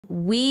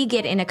We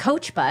get in the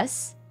coach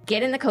bus,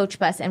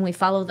 and we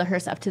follow the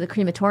hearse up to the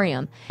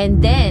crematorium.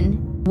 And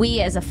then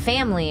we as a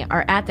family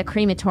are at the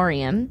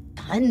crematorium,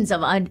 tons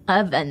of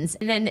ovens.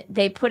 And then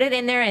they put it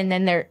in there, and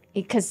then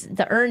because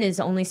the urn is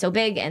only so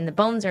big and the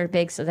bones are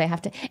big, so they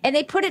have to, and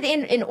they put it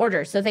in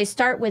order. So they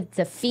start with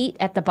the feet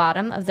at the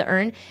bottom of the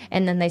urn,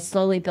 and then they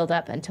slowly build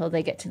up until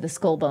they get to the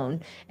skull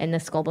bone, and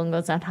the skull bone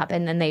goes on top,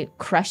 and then they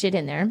crush it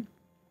in there.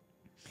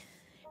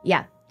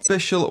 Yeah.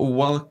 Special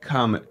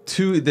welcome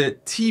to the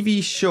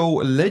TV show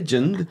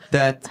legend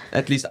that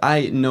at least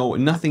I know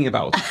nothing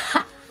about.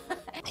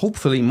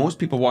 Hopefully most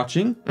people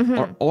watching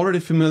are already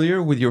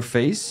familiar with your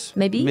face.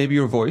 Maybe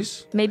your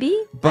voice.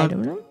 But I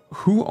don't know.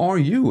 Who are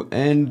you,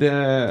 and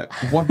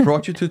what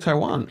brought you to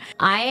Taiwan?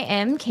 I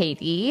am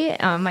Katie.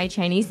 My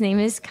Chinese name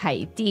is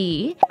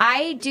Kaiti.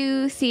 I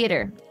do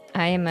theater.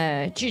 I am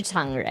a 剧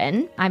场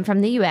人. I'm from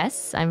the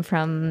US. I'm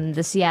from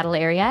the Seattle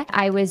area.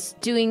 I was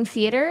doing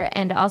theater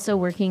and also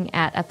working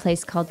at a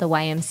place called the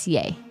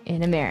YMCA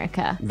in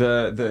America.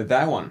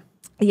 That one?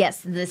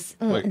 Yes, the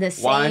same.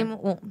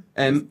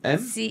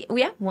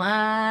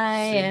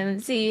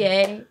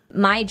 YMCA.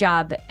 My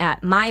job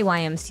at my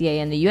YMCA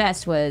in the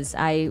U.S. was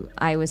I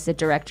was the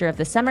director of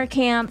the summer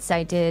camps.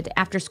 I did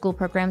after-school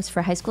programs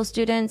for high school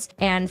students.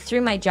 And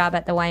through my job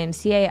at the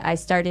YMCA, I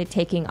started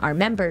taking our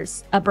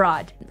members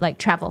abroad, like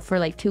travel for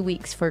like 2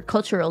 weeks for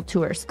cultural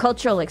tours.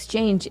 Cultural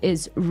exchange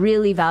is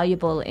really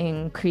valuable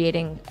in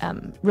creating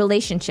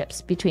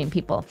relationships between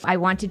people. I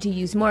wanted to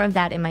use more of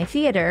that in my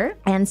theater.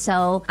 And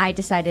so I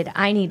decided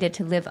I needed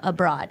to live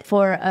abroad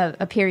for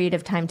a period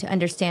of time to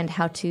understand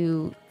how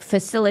to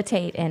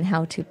facilitate and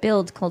how to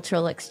build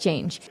cultural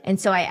exchange. And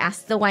so I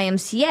asked the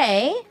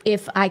YMCA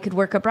if I could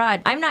work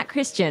abroad. I'm not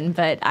Christian,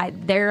 but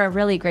they're a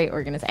really great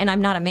organization. And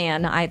I'm not a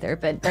man either,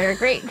 but they're a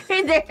great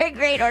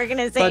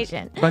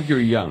organization. But you're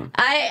young.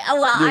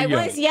 I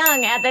was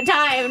young at the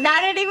time,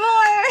 not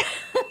anymore.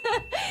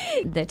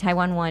 The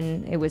Taiwan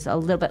one, it was a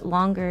little bit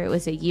longer. It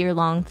was a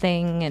year-long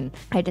thing, and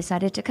I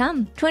decided to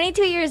come.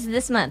 22 years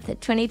this month,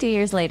 22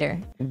 years later.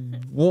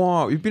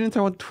 Wow, you've been in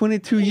Taiwan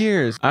 22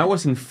 years. I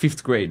was in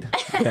 5th grade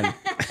then.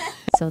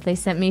 So they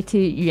sent me to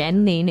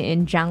Yuanlin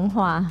in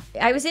Zhanghua.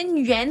 I was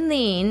in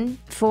Yuanlin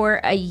for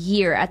a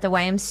year at the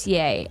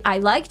YMCA. I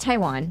like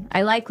Taiwan.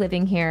 I like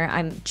living here.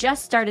 I'm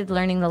just started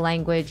learning the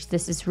language.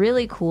 This is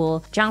really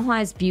cool.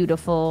 Zhanghua is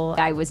beautiful.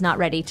 I was not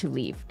ready to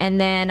leave.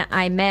 And then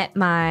I met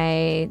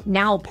my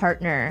now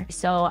partner.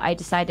 So I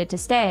decided to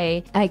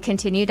stay. I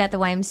continued at the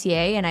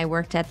YMCA and I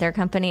worked at their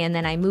company, and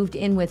then I moved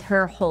in with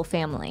her whole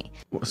family.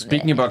 Well,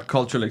 speaking about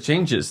cultural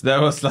exchanges,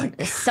 that was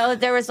like... So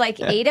there was like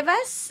 8 of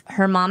us,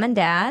 her mom and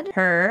dad,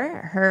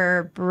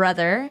 her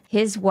brother,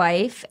 his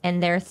wife,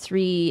 and their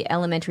 3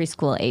 elementary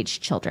school age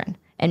children,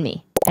 and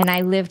me. And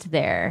I lived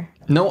there.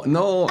 No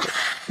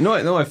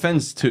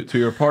offense to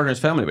your partner's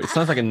family, but it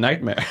sounds like a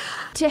nightmare.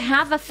 To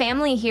have a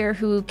family here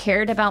who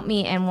cared about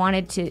me and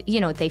wanted to,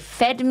 they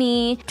fed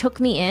me, took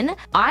me in.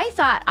 I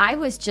thought I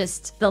was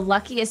just the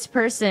luckiest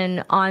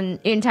person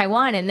in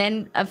Taiwan. And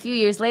then a few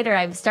years later,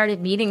 I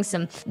started meeting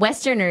some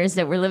Westerners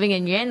that were living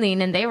in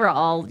Yuanlin, and they were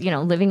all,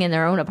 living in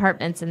their own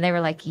apartments. And they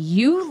were like,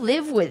 "You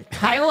live with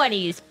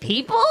Taiwanese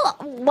people?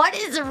 What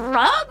is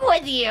wrong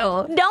with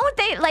you? Don't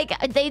they,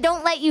 they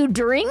don't let you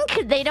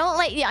drink? They don't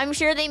let you, I'm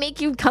sure they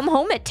make you come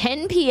home at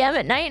 10 p.m.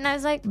 at night." And I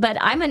was like, but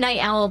I'm a night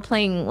owl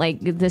playing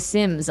The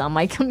Sims on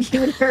my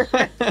computer.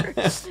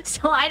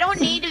 So I don't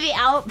need to be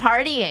out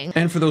partying.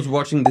 And for those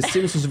watching, The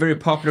Sims was a very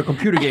popular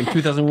computer game,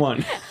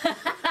 2001.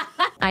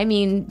 I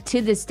mean,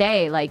 to this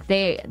day,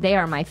 they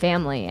are my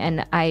family.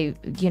 And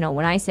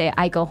when I say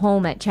I go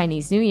home at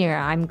Chinese New Year,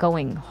 I'm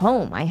going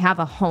home. I have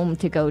a home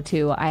to go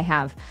to. I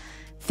have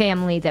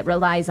family that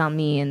relies on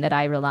me and that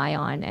I rely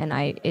on. And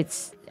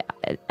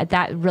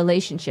that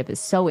relationship is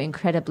so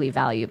incredibly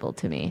valuable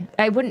to me.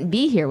 I wouldn't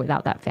be here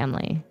without that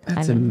family.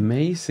 That's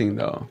amazing,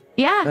 though.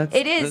 Yeah,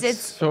 it is. It's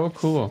so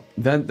cool.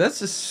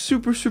 That's a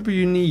super, super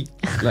unique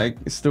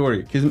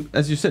story. Because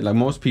as you said,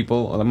 most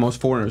people, or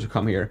most foreigners who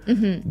come here,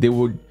 they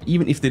would,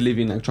 even if they live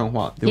in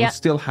Zhanghua, they would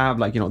still have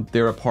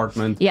their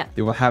apartment. Yeah.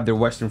 They will have their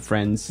Western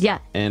friends. Yeah.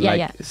 And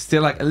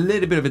still a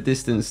little bit of a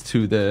distance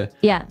to the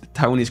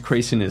Taiwanese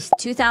craziness.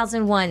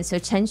 2001. So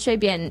Chen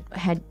Shui-bian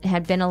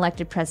had been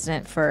elected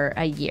president for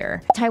a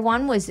year.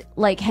 Taiwan was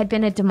had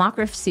been a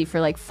democracy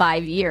for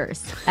 5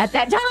 years at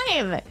that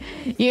time.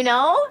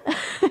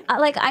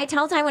 I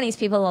tell Taiwanese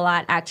people a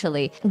lot,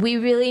 actually. We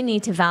really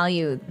need to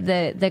value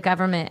the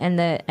government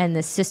and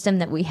the system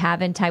that we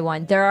have in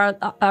Taiwan. There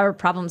are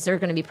problems. There are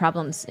going to be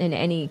problems in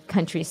any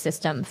country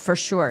system, for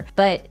sure.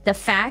 But the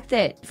fact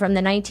that from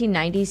the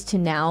 1990s to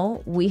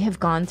now, we have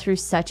gone through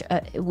such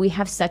a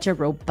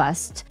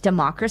robust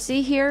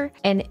democracy here,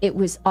 and it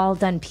was all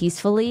done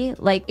peacefully.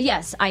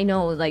 Yes, I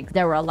know,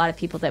 there were a lot of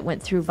people that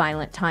went through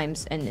violent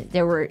times, and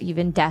there were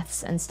even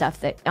deaths and stuff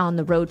that on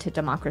the road to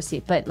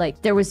democracy. But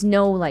there was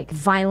no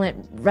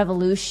violent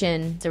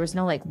revolution. There was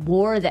no like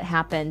war that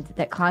happened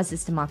that caused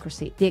this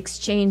democracy. The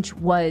exchange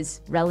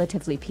was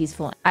relatively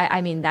peaceful.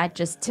 I mean, that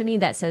just, to me,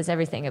 that says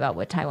everything about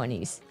what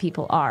Taiwanese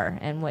people are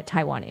and what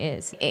Taiwan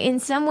is. In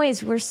some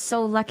ways, we're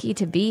so lucky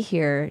to be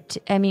here.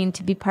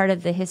 To be part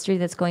of the history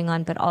that's going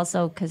on, but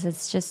also because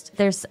it's just,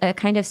 there's a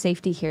kind of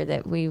safety here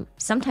that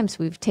sometimes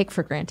we take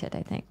for granted,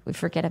 I think. We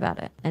forget about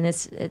it. And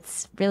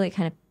it's really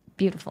kind of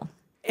beautiful.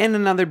 And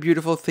another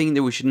beautiful thing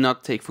that we should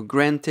not take for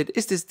granted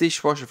is this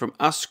dishwasher from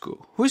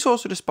ASKO, who is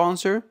also the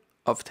sponsor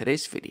of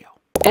today's video.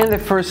 And the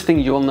first thing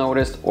you will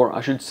notice, or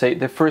I should say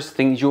the first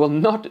thing you will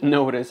not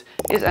notice,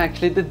 is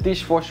actually the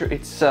dishwasher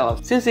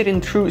itself, since it in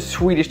true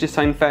Swedish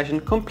design fashion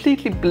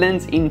completely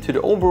blends into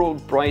the overall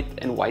bright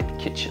and white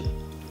kitchen.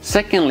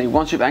 Secondly,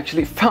 once you've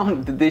actually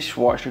found the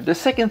dishwasher, the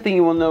second thing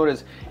you will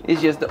notice is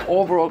just the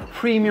overall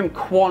premium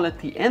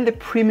quality and the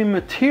premium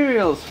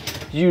materials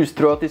used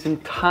throughout this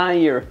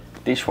entire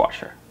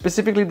dishwasher.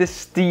 Specifically the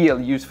steel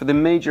used for the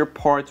major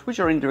parts, which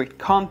are in direct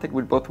contact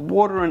with both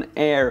water and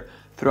air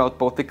throughout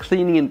both the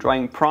cleaning and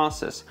drying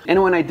process.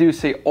 And when I do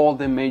say all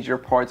the major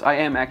parts, I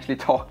am actually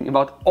talking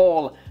about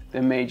all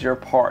the major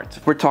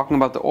parts. We're talking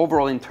about the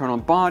overall internal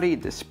body,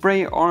 the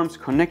spray arms,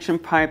 connection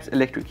pipes,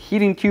 electric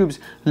heating tubes,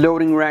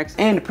 loading racks,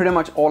 and pretty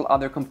much all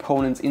other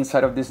components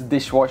inside of this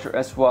dishwasher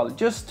as well,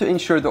 just to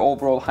ensure the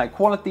overall high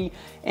quality,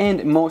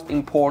 and most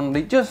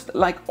importantly, just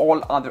like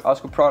all other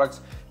ASKO products,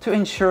 to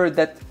ensure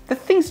that the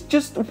things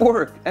just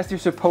work as they're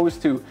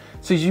supposed to,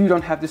 so you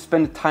don't have to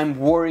spend time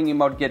worrying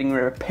about getting a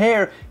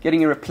repair,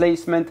 getting a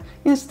replacement.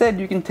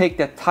 Instead, you can take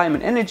that time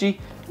and energy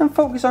and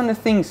focus on the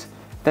things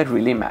that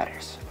really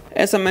matters.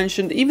 As I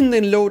mentioned, even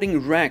the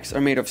loading racks are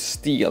made of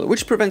steel,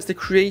 which prevents the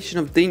creation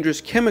of dangerous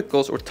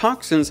chemicals or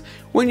toxins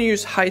when you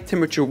use high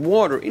temperature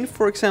water in,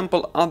 for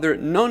example, other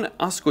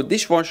non-ASKO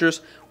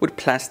dishwashers with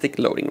plastic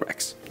loading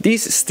racks.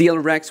 These steel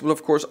racks will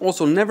of course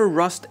also never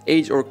rust,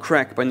 age or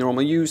crack by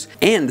normal use,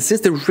 and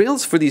since the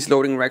rails for these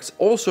loading racks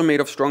also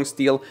made of strong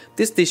steel,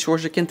 this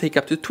dishwasher can take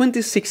up to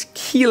 26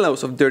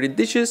 kilos of dirty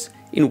dishes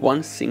in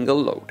one single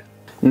load.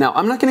 Now,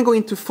 I'm not going to go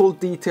into full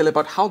detail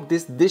about how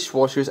this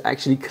dishwasher is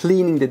actually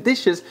cleaning the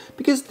dishes,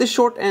 because the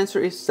short answer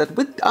is that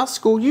with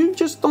ASKO you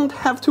just don't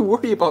have to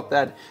worry about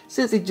that,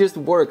 since it just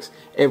works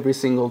every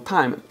single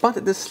time.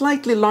 But the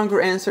slightly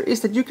longer answer is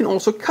that you can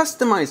also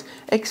customize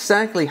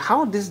exactly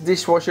how this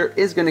dishwasher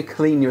is going to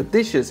clean your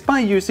dishes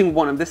by using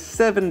one of the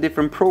 7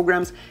 different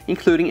programs,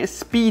 including a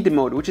speed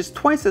mode, which is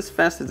twice as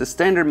fast as the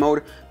standard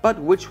mode, but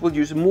which will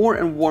use more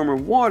and warmer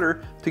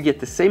water to get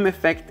the same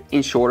effect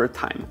in shorter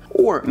time.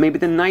 Or maybe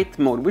the night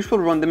mode, which will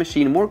run the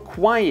machine more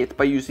quiet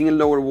by using a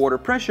lower water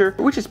pressure,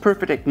 which is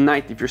perfect at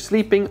night if you're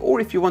sleeping, or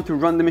if you want to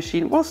run the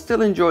machine while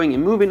still enjoying a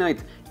movie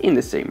night in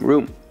the same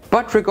room.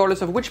 But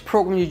regardless of which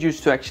program you use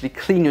to actually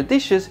clean your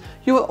dishes,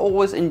 you will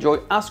always enjoy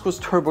ASKO's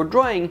turbo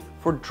drying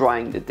for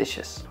drying the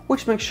dishes,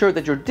 which makes sure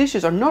that your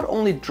dishes are not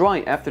only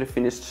dry after the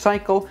finished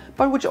cycle,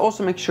 but which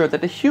also makes sure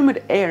that the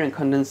humid air and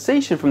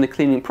condensation from the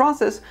cleaning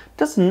process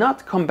does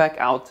not come back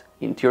out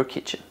into your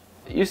kitchen.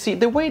 You see,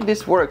 the way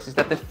this works is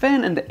that the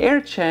fan and the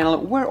air channel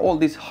where all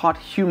this hot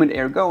humid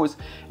air goes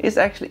is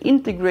actually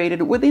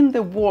integrated within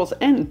the walls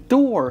and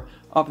door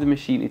of the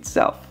machine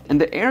itself.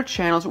 And the air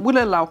channels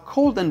will allow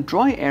cold and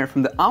dry air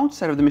from the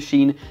outside of the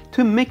machine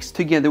to mix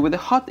together with the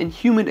hot and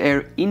humid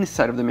air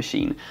inside of the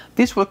machine.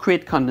 This will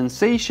create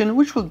condensation,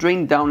 which will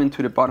drain down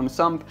into the bottom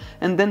sump,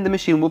 and then the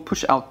machine will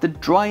push out the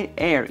dry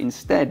air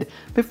instead,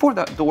 before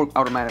the door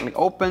automatically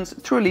opens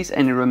to release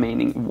any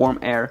remaining warm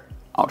air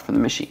out from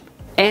the machine.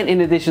 And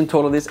in addition to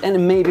all of this,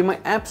 and maybe my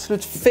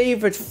absolute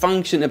favorite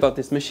function about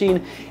this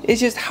machine, is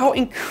just how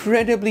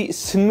incredibly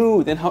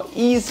smooth and how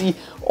easy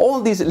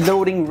all these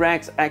loading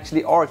racks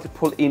actually are to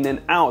pull in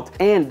and out.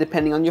 And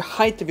depending on your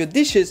height of your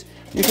dishes,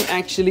 you can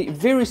actually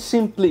very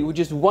simply, with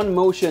just one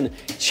motion,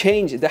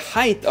 change the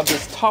height of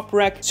this top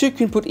rack, so you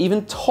can put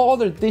even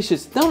taller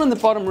dishes down on the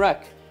bottom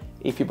rack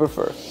if you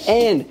prefer.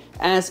 And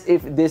as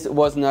if this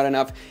was not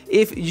enough,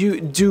 if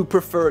you do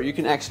prefer, you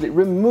can actually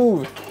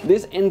remove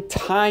this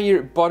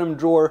entire bottom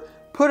drawer,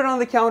 put it on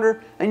the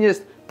counter, and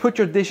just put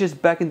your dishes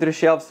back into the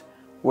shelves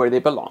where they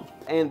belong.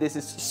 And this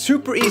is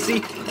super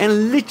easy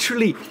and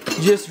literally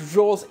just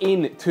rolls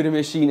into the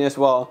machine as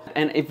well.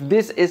 And if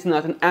this is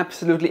not an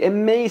absolutely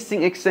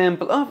amazing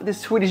example of the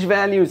Swedish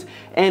values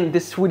and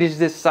the Swedish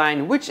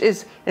design, which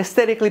is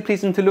aesthetically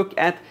pleasing to look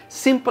at,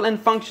 simple and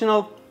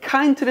functional,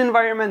 kind to the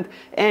environment,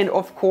 and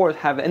of course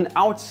have an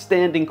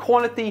outstanding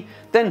quality,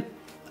 then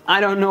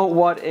I don't know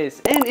what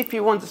is. And if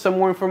you want some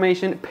more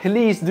information,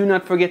 please do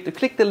not forget to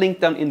click the link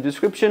down in the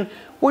description,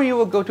 where you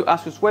will go to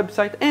ASKO's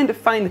website and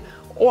find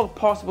all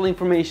possible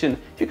information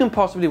you can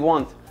possibly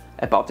want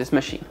about this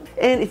machine.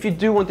 And if you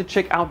do want to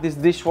check out this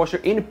dishwasher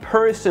in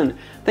person,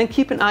 then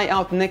keep an eye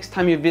out next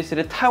time you visit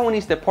a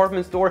Taiwanese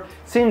department store,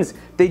 since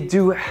they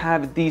do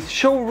have these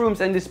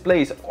showrooms and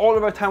displays all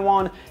over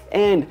Taiwan.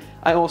 And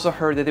I also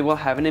heard that they will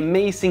have an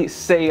amazing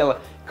sale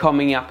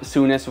coming up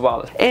soon as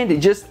well. And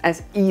just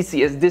as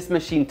easy as this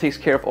machine takes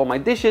care of all my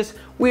dishes,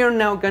 we are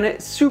now gonna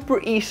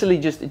super easily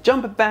just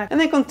jump back and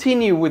then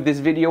continue with this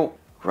video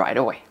right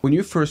away. When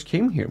you first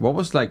came here, what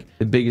was like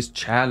the biggest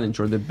challenge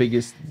or the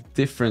biggest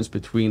difference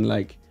between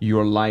like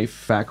your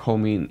life back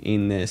home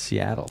in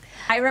Seattle?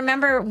 I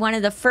remember one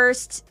of the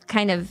first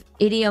kind of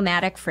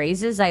idiomatic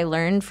phrases I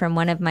learned from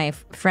one of my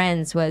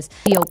friends was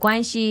有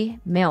关系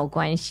没有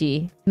关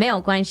系没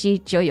有关系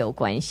就有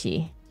关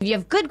系 If you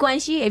have good 关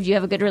系, if you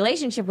have a good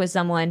relationship with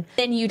someone,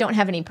 then you don't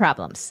have any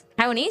problems.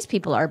 Taiwanese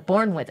people are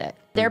born with it.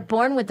 They're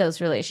born with those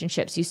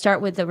relationships. You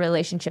start with the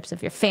relationships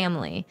of your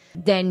family.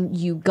 Then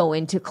you go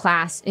into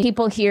class.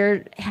 People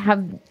here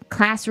have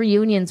class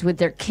reunions with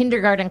their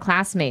kindergarten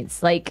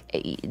classmates. Like,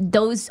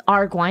 those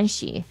are 关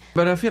系.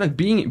 But I feel like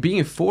being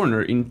a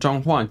foreigner in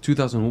Changhua in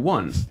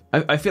 2001,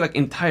 I feel like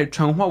entire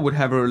Changhua would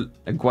have a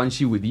关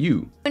系 with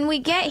you. When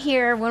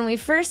we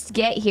first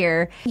get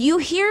here, you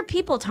hear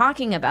people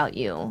talking about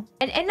you.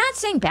 And not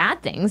saying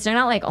bad things. They're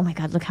not like, oh my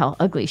God, look how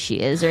ugly she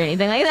is or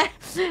anything like that.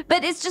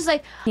 But it's just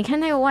like, 你看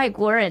那个外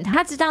国人，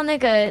他知道那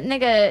个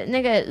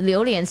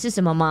榴莲是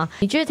什么吗？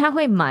你觉得他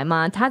会买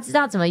吗？他知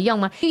道怎么用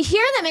吗？ You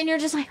hear them and you're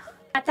just like,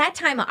 at that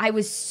time, I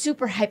was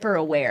super hyper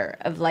aware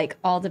of like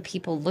all the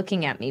people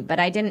looking at me, but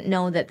I didn't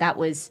know that that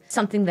was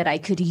something that I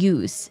could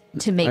use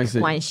to make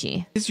关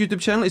系. This YouTube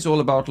channel is all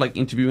about like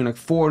interviewing like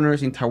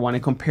foreigners in Taiwan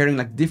and comparing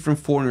like different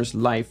foreigners'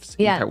 lives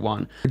in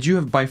Taiwan. But you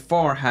have by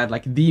far had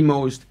like the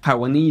most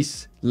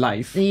Taiwanese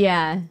life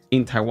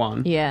in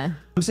Taiwan. Yeah.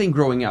 I'm saying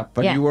growing up,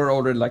 but you were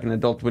already like an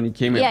adult when you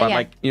came here. But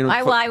like, you know,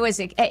 I was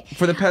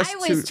for the past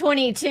I was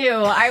 22.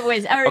 I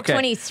was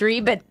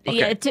 23, but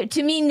yeah,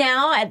 to me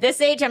now at this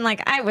age, I'm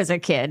like, I was a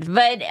kid.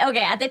 But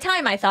okay, at the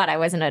time I thought I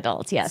was an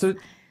adult. Yes. So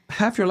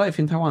half your life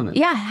in Taiwan then?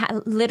 Yeah,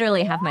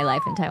 literally half my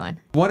life in Taiwan.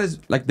 What is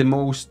like the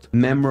most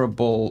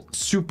memorable,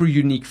 super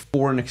unique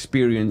foreign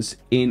experience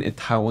in a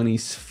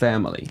Taiwanese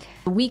family?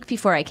 A week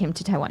before I came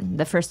to Taiwan,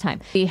 the first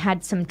time, we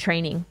had some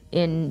training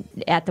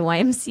at the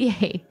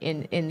YMCA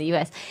in the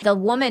US. The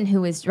woman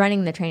who was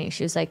running the training,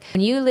 she was like,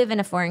 when you live in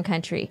a foreign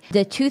country,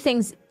 the two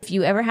things, if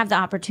you ever have the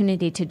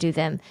opportunity to do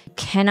them, you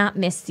cannot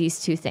miss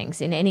these two things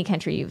in any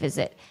country you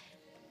visit: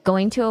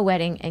 going to a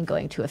wedding and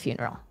going to a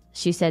funeral.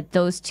 She said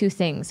those two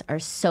things are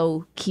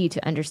so key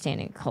to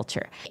understanding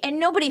culture. And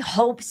nobody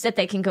hopes that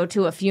they can go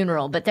to a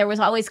funeral, but there was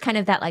always kind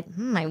of that like,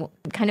 I'm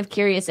kind of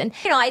curious. And,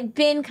 you know, I'd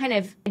been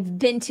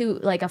to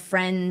like a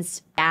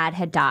friend's dad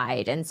had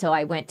died. And so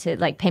I went to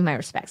like pay my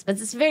respects. But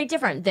it's very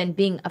different than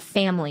being a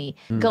family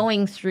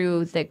going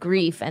through the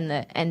grief and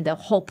the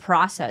whole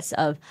process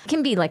of, it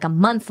can be like a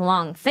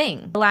month-long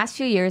thing. The last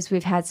few years,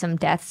 we've had some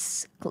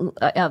deaths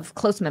of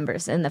close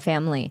members in the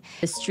family.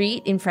 The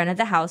street in front of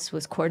the house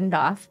was cordoned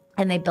off.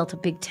 And they built a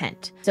big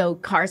tent, so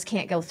cars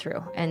can't go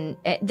through. And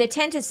the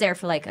tent is there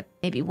for like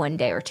maybe 1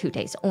 day or 2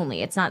 days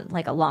only. It's not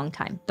like a long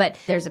time. But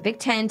there's a big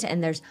tent,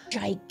 and there's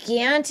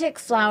gigantic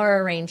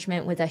flower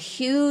arrangement with a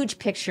huge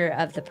picture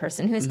of the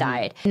person who's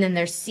died. And then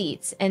there's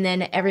seats. And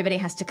then everybody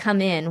has to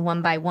come in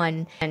one by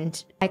one.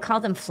 And I call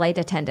them flight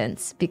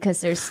attendants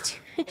because there's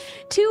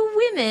two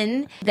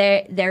women.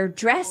 They're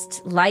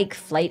dressed like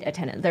flight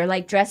attendants. They're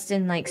like dressed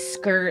in like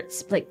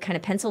skirts, like kind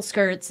of pencil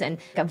skirts and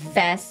a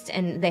vest,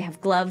 and they have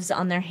gloves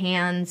on their hands.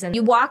 And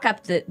you walk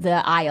up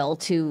the aisle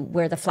to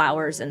where the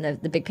flowers and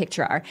the big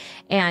picture are,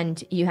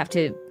 and you have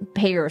to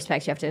pay your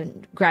respects. You have to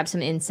grab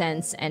some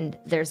incense, and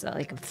there's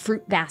like a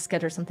fruit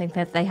basket or something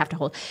that they have to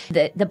hold.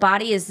 The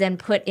body is then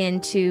put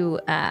into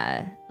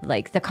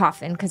like the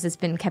coffin, because it's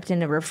been kept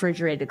in a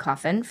refrigerated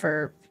coffin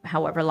for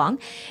however long.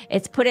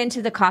 It's put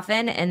into the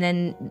coffin, and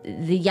then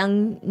the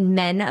young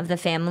men of the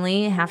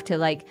family have to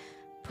like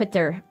put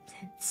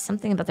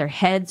something about their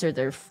heads or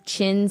their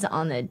chins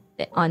on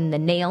the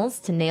nails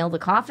to nail the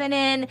coffin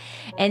in,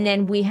 and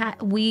then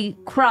we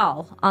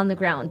crawl on the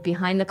ground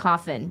behind the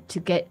coffin to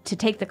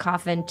take the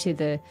coffin to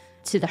the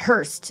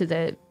hearse, to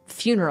the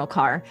funeral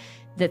car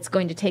that's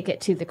going to take it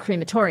to the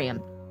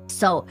crematorium.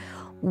 So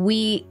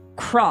we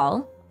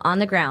crawl on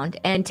the ground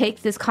and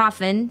take this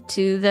coffin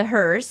to the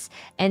hearse,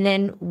 and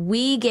then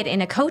we get in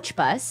the coach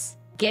bus,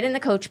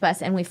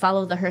 and we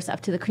follow the hearse up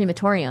to the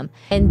crematorium.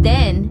 And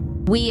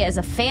then we as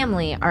a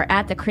family are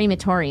at the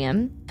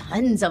crematorium,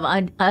 tons of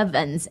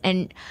ovens.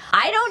 And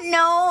I don't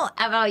know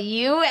about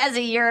you as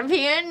a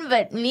European,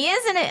 but me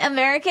as an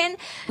American,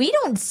 we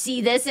don't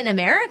see this in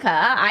America.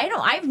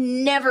 I've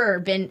never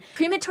been.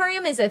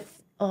 Crematorium is a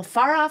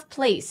far-off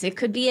place. It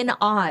could be in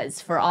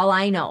Oz, for all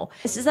I know.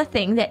 This is a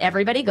thing that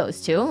everybody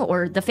goes to,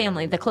 or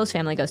the close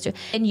family goes to.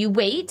 And you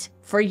wait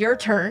for your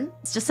turn.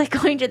 It's just like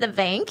going to the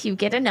bank. You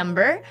get a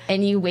number,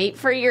 and you wait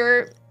for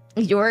your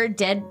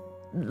dead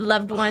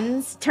loved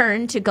one's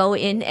turn to go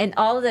in, and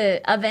all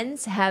the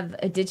ovens have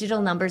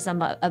digital numbers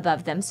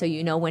above them, so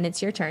you know when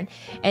it's your turn.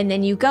 And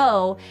then you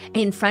go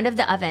in front of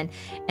the oven,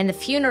 and the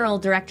funeral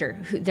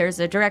director, there's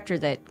a director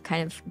that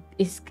kind of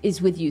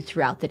is with you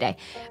throughout the day,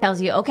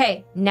 tells you,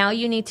 okay, now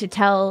you need to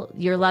tell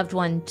your loved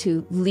one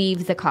to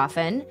leave the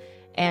coffin,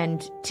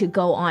 and to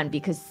go on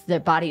because the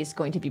body is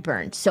going to be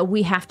burned. So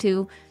we have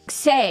to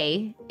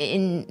say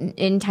in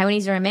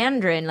Taiwanese or in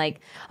Mandarin, like,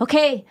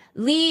 okay,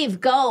 leave,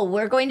 go.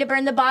 We're going to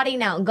burn the body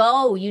now.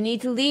 Go. You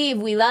need to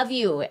leave. We love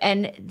you.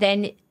 And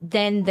then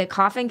the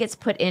coffin gets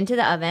put into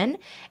the oven,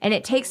 and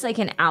it takes like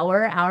an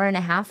hour and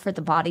a half for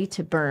the body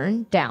to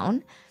burn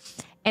down.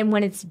 And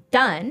when it's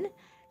done,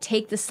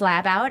 take the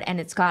slab out, and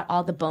it's got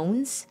all the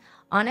bones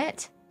on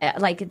it.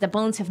 Like the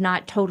bones have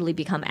not totally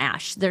become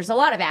ash. There's a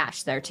lot of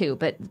ash there too,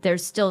 but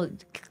there's still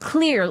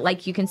clear,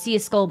 like you can see a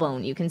skull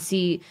bone. You can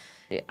see,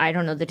 I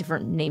don't know the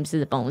different names of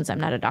the bones. I'm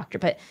not a doctor,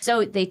 but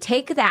so they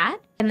take that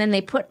and then they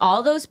put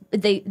all those,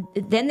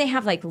 then they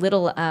have like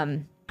little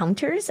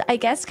counters, I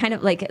guess, kind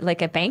of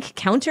like a bank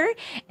counter.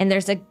 And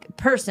there's a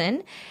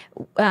person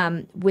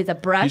with a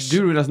brush.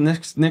 You do it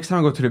next time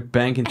I go to the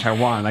bank in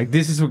Taiwan. Like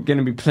this is going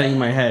to be playing in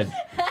my head.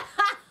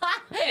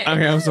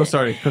 Okay, I'm so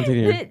sorry.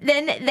 Continue.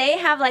 Then they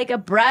have like a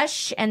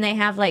brush and they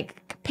have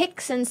like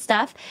picks and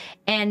stuff,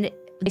 and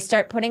they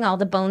start putting all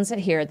the bones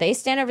here. They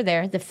stand over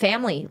there. The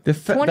family,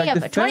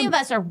 20 of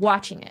us are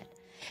watching it.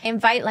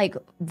 Invite like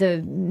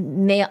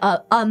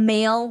a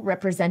male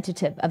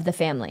representative of the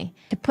family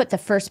to put the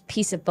first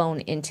piece of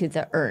bone into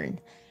the urn,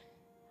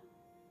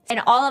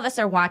 and all of us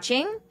are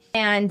watching.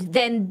 And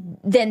then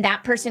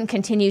that person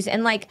continues,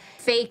 and like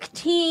fake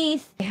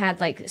teeth, they had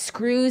like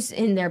screws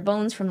in their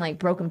bones from like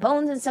broken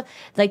bones and stuff.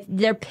 Like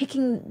they're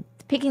picking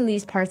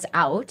these parts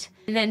out,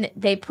 and then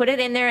they put it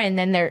in there, and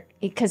then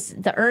because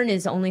the urn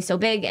is only so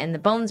big and the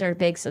bones are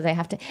big, so they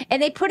have to,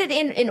 and they put it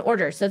in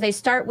order. So they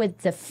start with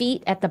the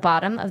feet at the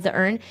bottom of the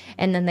urn,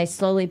 and then they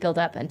slowly build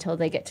up until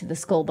they get to the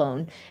skull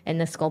bone,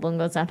 and the skull bone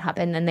goes on top,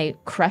 and then they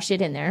crush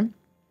it in there.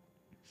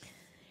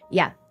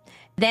 Yeah.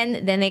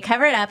 Then they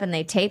cover it up and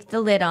they tape the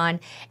lid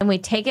on, and we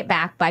take it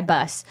back by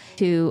bus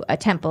to a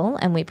temple,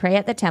 and we pray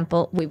at the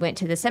temple. We went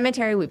to the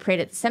cemetery, we prayed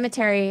at the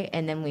cemetery,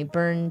 and then we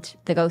burned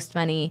the ghost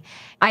money.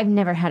 I've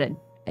never had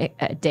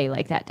a day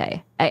like that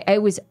day. I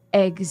was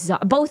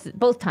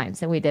both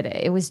times that we did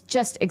it. It was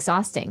just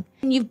exhausting.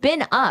 And you've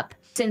been up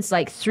since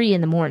like 3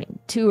 in the morning,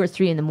 2 or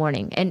 3 in the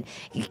morning. And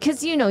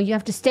because, you know, you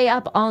have to stay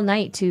up all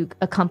night to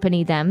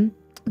accompany them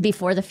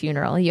before the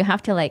funeral. You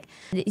have to like,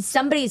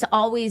 somebody's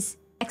always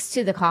next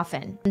to the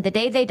coffin. The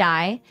day they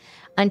die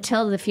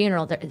until the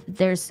funeral,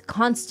 there's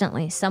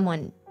constantly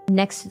someone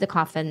next to the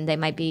coffin. They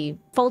might be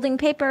folding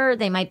paper,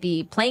 they might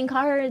be playing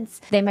cards,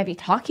 they might be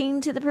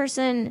talking to the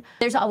person.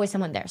 There's always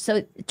someone there.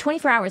 So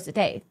 24 hours a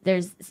day,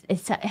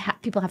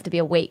 people have to be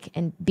awake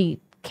and be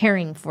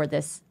caring for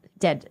this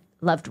dead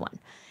loved one.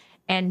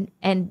 And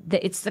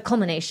it's the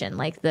culmination,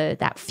 like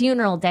that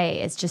funeral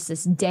day is just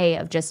this day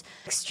of just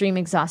extreme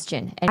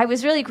exhaustion. And I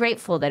was really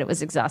grateful that it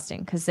was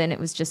exhausting, because then it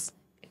was just,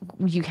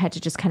 you had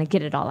to just kind of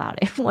get it all out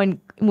in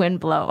one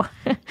blow.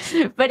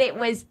 But it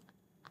was,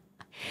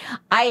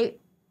 and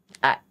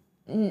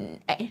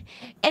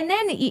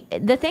then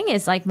the thing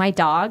is, like, my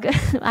dog,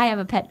 I had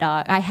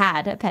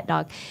a pet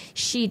dog.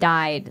 She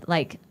died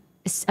like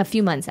a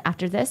few months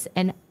after this,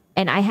 and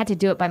I had to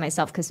do it by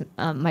myself because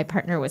my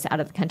partner was out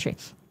of the country.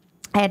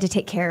 I had to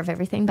take care of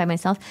everything by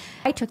myself.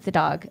 I took the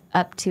dog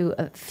up to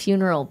a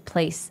funeral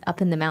place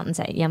up in the mountains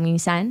at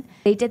Yangmingshan.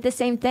 They did the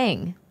same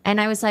thing. And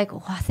I was like,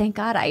 oh, thank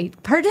God I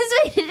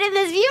participated in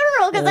this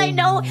funeral, because I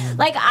know,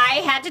 like,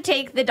 I had to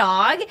take the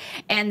dog,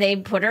 and they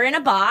put her in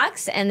a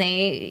box, and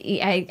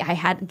I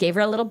gave her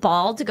a little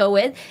ball to go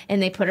with,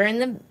 and they put her in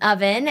the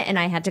oven, and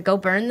I had to go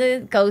burn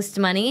the ghost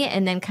money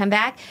and then come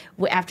back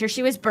after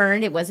she was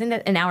burned. It wasn't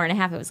an hour and a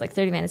half, it was like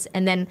 30 minutes.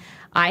 And then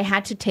I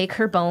had to take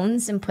her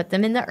bones and put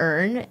them in the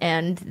urn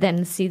and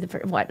then see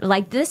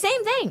like the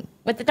same thing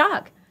with the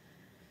dog.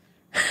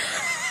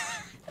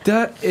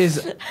 That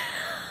is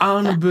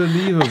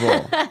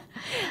unbelievable.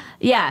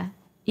 Yeah.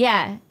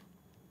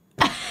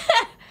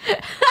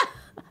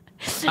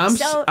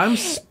 I'm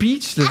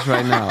speechless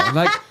right now.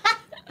 Like,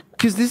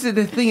 because this is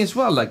the thing as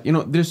well. Like, you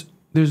know, there's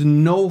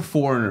no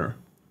foreigner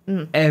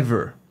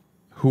ever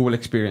who will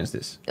experience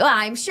this. Well,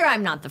 I'm sure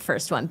I'm not the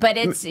first one, but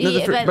it's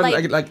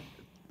but like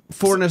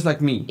foreigners like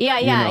me.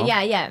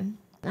 Yeah.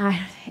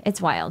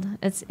 It's wild.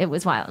 It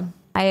was wild.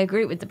 I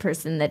agree with the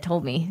person that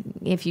told me,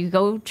 if you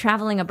go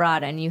traveling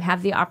abroad and you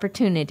have the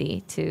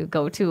opportunity to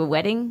go to a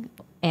wedding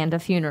and a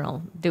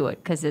funeral, do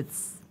it, because it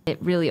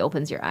really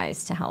opens your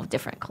eyes to how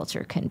different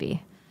culture can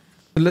be.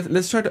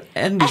 Let's try to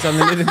end this on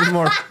a little bit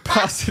more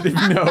positive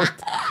note.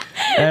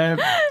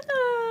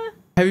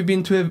 Have you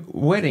been to a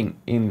wedding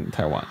in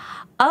Taiwan?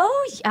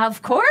 Oh,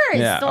 of course.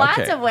 Yeah,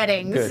 Lots of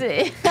weddings.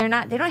 Good. They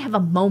don't have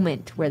a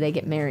moment where they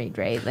get married,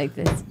 right? Like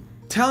this.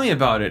 Tell me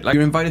about it. Like,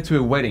 you're invited to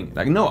a wedding.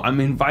 Like, no, I'm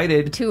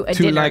invited to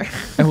dinner. Like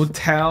a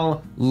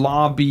hotel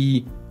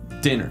lobby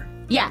dinner.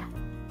 Yeah.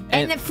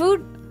 And the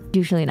food,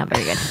 usually not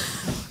very good.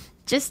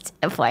 Just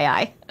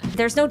FYI.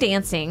 There's no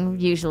dancing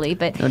usually,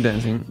 but no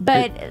dancing.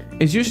 But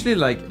it's usually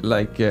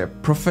like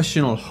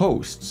professional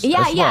hosts.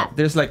 Yeah, as well. yeah.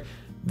 There's like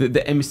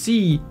the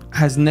MC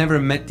has never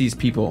met these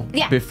people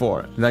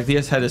before. Like, they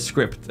just had a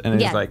script,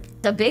 and it's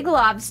like the big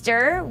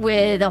lobster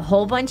with a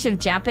whole bunch of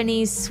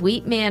Japanese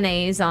sweet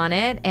mayonnaise on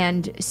it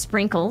and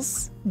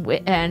sprinkles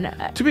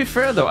And to be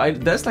fair though,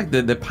 that's like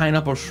the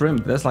pineapple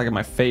shrimp. That's like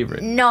my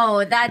favorite.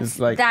 no,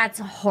 that's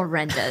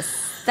horrendous.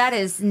 That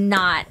is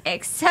not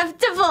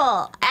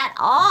acceptable at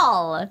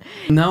all.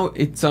 Now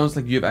it sounds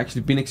like you've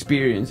actually been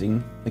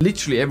experiencing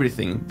literally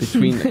everything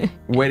between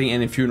wedding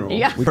and a funeral.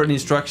 Yeah. With an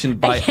instruction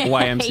by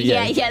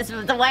YMCA. Yes,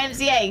 the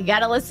YMCA. You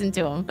gotta listen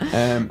to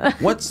them.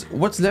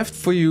 What's left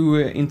for you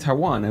in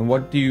Taiwan, and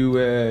what do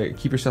you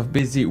keep yourself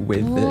busy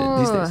with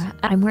these days?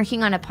 I'm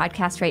working on a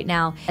podcast right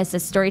now. It's a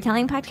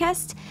storytelling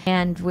podcast,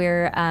 and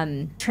we're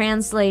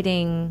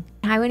translating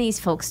Taiwanese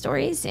folk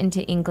stories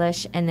into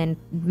English and then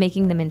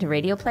making them into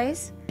radio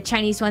plays. The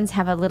Chinese ones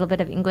have a little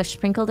bit of English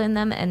sprinkled in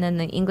them, and then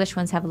the English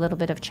ones have a little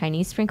bit of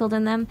Chinese sprinkled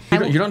in them.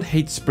 You don't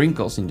hate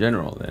sprinkles in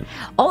general, then?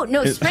 Oh,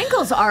 no,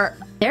 sprinkles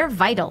they're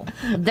vital.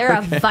 They're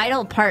a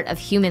vital part of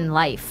human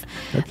life.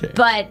 Okay.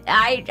 But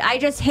I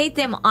just hate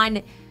them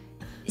on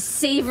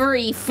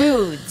savory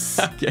foods.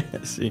 Okay,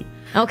 I see.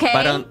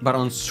 Okay. But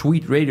on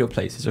sweet radio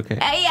plays, it's okay.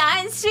 Yeah,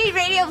 on sweet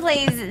radio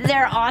plays,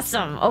 they're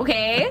awesome.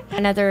 Okay.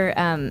 Another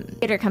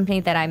theater company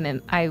that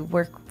I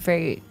work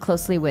very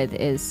closely with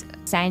is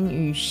三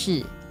语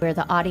室, where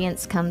the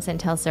audience comes and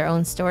tells their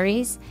own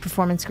stories.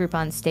 Performance group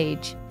on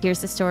stage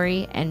hears the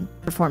story and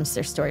performs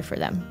their story for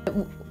them.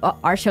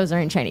 Our shows are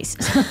in Chinese,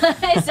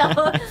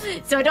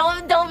 so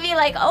don't be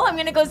like, oh, I'm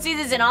gonna go see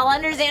this and I'll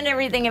understand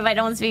everything if I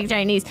don't speak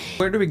Chinese.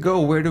 Where do we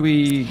go? Where do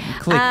we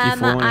click if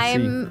we want to see?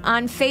 I'm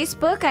on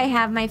Facebook. I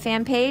have my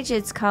fan page.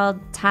 It's called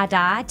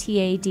Tada,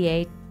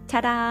 Tada,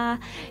 Tada,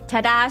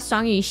 Tada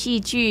双语戏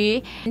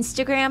剧.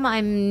 Instagram,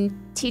 I'm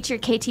Teacher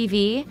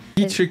KTV.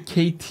 Teacher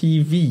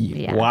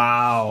KTV. Yeah.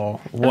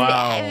 Wow.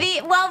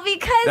 Well,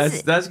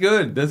 because that's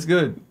good. That's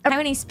good.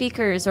 Taiwanese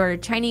speakers or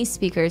Chinese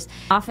speakers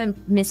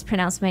often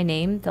mispronounce my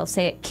name. They'll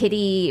say it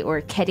Kitty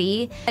or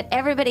Ketty. But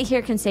everybody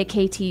here can say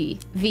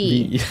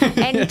KTV.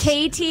 And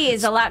KT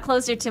is a lot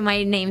closer to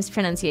my name's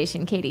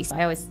pronunciation, Katie. So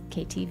I always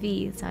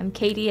KTV. So I'm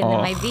Katie and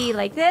then my V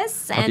like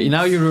this. And okay,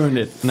 now you ruined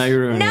it. No,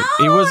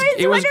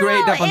 It was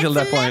great up until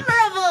that point.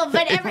 Memorable,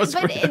 but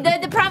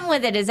the problem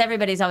with it is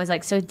everybody's always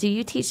like, so do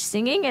you teach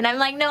singing? And I'm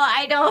like, no,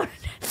 I don't.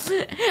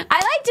 I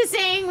like to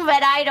sing,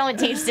 but I don't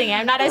teach singing.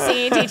 I'm not a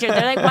singing teacher.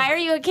 They're like, why are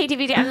you a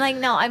KTV teacher? I'm like,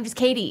 no, I'm just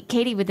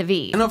Katie with a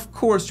V. And of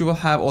course, you will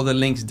have all the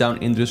links down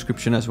in the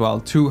description as well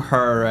to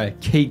her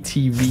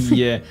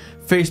KTV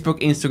Facebook,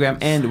 Instagram,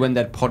 and when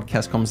that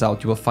podcast comes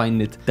out, you will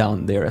find it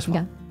down there as well.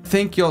 Yeah.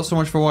 Thank you all so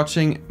much for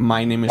watching.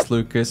 My name is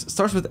Lucas.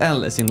 Starts with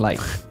L as in like,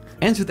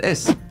 ends with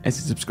S as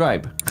in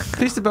subscribe.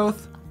 Please to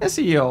both, and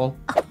see you all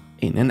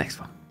in the next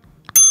one.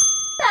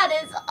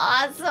 That is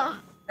awesome.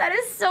 That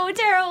is so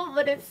terrible,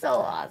 but it's so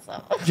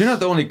awesome. You're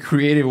not the only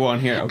creative one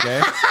here, okay?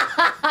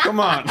 Come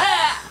on.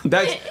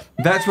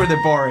 That's where the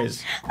bar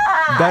is.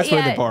 That's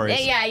where the bar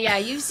is. Yeah.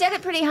 You set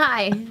it pretty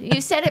high.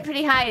 You set it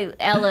pretty high,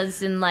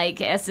 Ella's in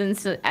like as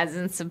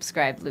in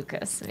subscribe,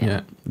 Lucas.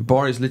 Yeah.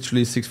 Bar is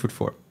literally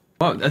 6'4".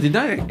 Well, I did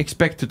not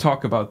expect to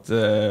talk about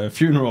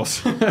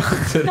funerals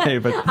today,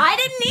 but I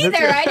didn't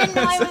either. I didn't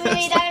know I was going to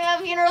be talking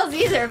about funerals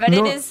either, but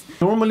it is.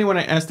 Normally, when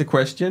I ask the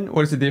question,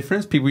 what is the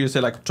difference? People just say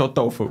like "chou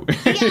tofu."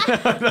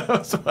 Yeah.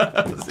 That's what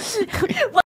I was